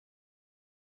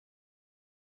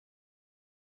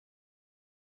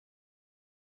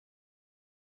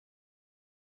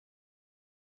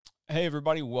Hey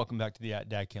everybody, welcome back to the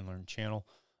Dad Can Learn channel.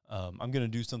 I'm going to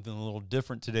do something a little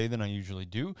different today than I usually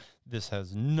do. This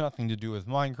has nothing to do with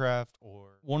Minecraft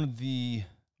or one of the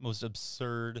most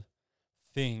absurd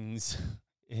things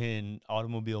in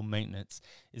automobile maintenance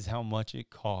is how much it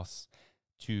costs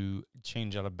to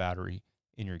change out a battery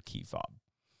in your key fob.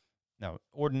 Now,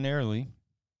 ordinarily,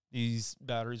 these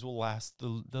batteries will last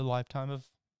the lifetime of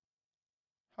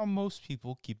how most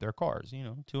people keep their cars,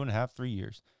 2.5, 3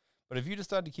 years. But if you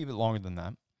decide to keep it longer than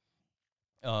that,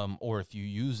 or if you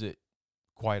use it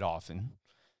quite often,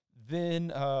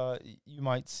 then you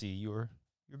might see your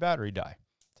battery die.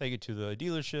 Take it to the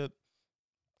dealership,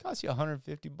 costs you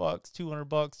 $150,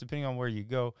 $200, depending on where you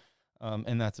go,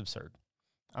 and that's absurd.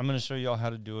 I'm going to show you all how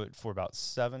to do it for about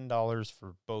 $7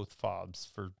 for both fobs,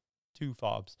 for 2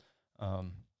 fobs.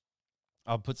 I'll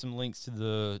put some links to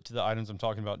the items I'm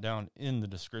talking about down in the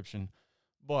description,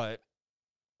 but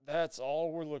that's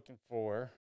all we're looking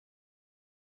for.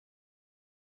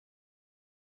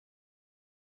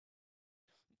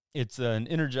 It's an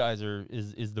Energizer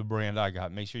is the brand I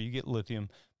got. Make sure you get lithium,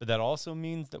 but that also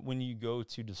means that when you go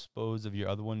to dispose of your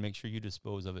other one, make sure you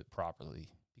dispose of it properly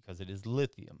because it is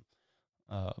lithium.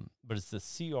 But it's the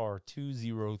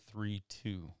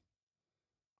CR2032.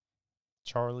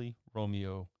 Charlie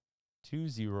Romeo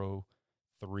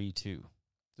 2032.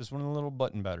 Just one of the little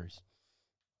button batteries.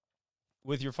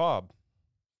 With your fob,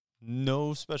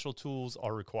 no special tools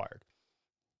are required.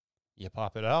 You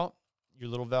pop it out, your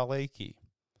little valet key.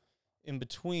 In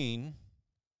between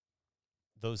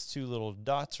those 2 little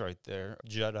dots right there,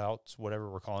 jut outs,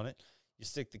 whatever we're calling it, you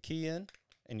stick the key in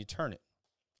and you turn it.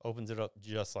 Opens it up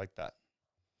just like that.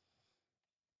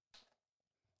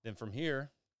 Then from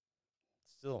here,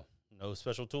 still no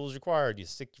special tools required. You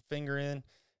stick your finger in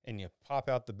and you pop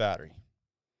out the battery.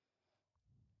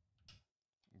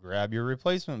 Grab your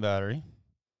replacement battery,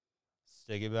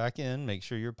 stick it back in, make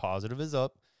sure your positive is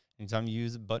up. Anytime you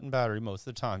use a button battery, most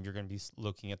of the time, you're going to be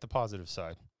looking at the positive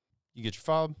side. You get your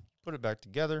fob, put it back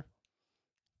together.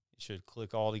 It should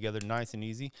click all together nice and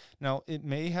easy. Now, it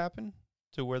may happen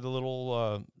to where the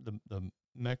little the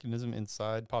mechanism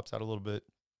inside pops out a little bit.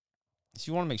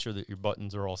 So you want to make sure that your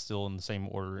buttons are all still in the same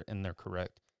order and they're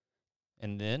correct.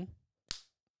 And then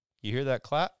you hear that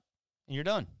clap and you're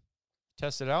done.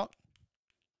 Test it out.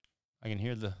 I can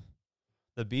hear the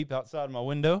beep outside my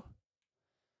window.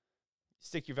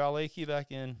 Stick your valet key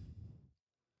back in.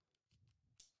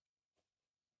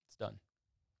 It's done.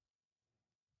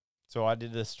 So I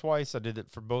did this twice. I did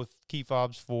it for both key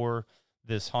fobs for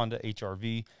this Honda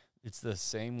HRV. It's the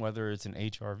same whether it's an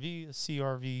HRV, a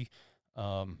CRV,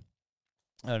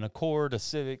 an Accord, a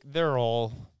Civic. They're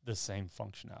all the same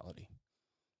functionality.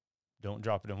 Don't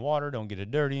drop it in water. Don't get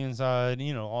it dirty inside.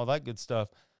 All that good stuff.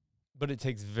 But it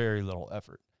takes very little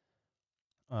effort.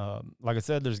 Like I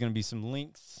said, there's going to be some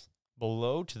links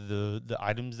below to the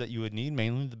items that you would need,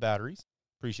 mainly the batteries.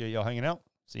 Appreciate y'all hanging out.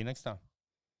 See you next time.